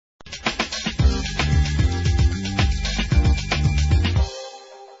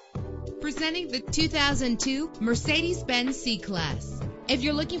Presenting the 2002 Mercedes-Benz C-Class. If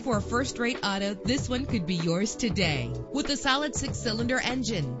you're looking for a first-rate auto, this one could be yours today. With a solid 6-cylinder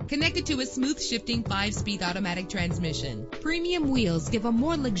engine connected to a smooth shifting 5-speed automatic transmission, premium wheels give a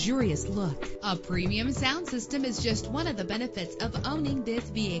more luxurious look. A premium sound system is just one of the benefits of owning this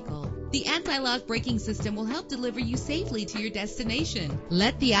vehicle. The anti-lock braking system will help deliver you safely to your destination.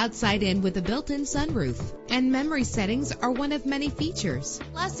 Let the outside in with a built-in sunroof. And memory settings are one of many features.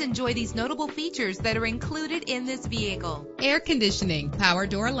 Plus, enjoy these notable features that are included in this vehicle: air conditioning, power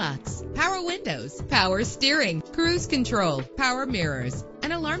door locks, power windows, power steering, cruise control, power mirrors,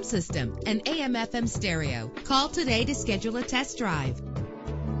 an alarm system, and AM/FM stereo. Call today to schedule a test drive.